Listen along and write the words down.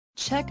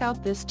Check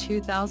out this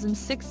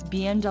 2006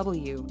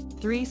 BMW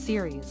 3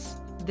 Series.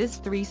 This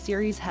 3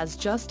 Series has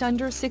just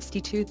under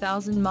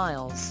 62,000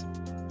 miles.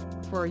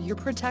 For your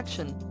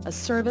protection, a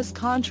service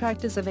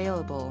contract is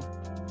available.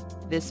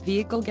 This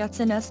vehicle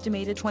gets an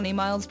estimated 20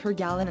 miles per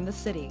gallon in the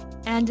city,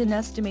 and an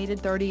estimated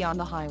 30 on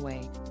the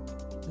highway.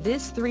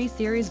 This 3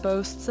 Series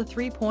boasts a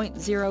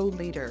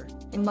 3.0-liter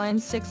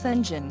inline-six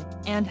engine,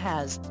 and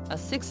has a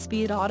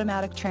 6-speed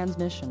automatic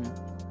transmission.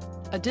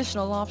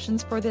 Additional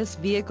options for this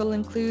vehicle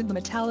include the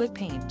metallic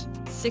paint,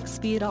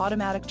 6-speed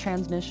automatic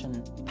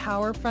transmission,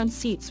 power front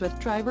seats with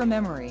driver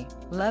memory,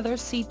 leather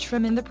seat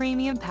trim in the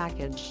premium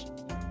package.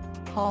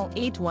 Call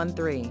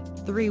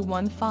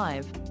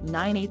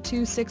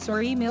 813-315-9826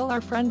 or email our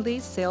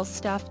friendly sales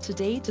staff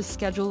today to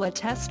schedule a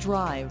test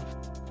drive.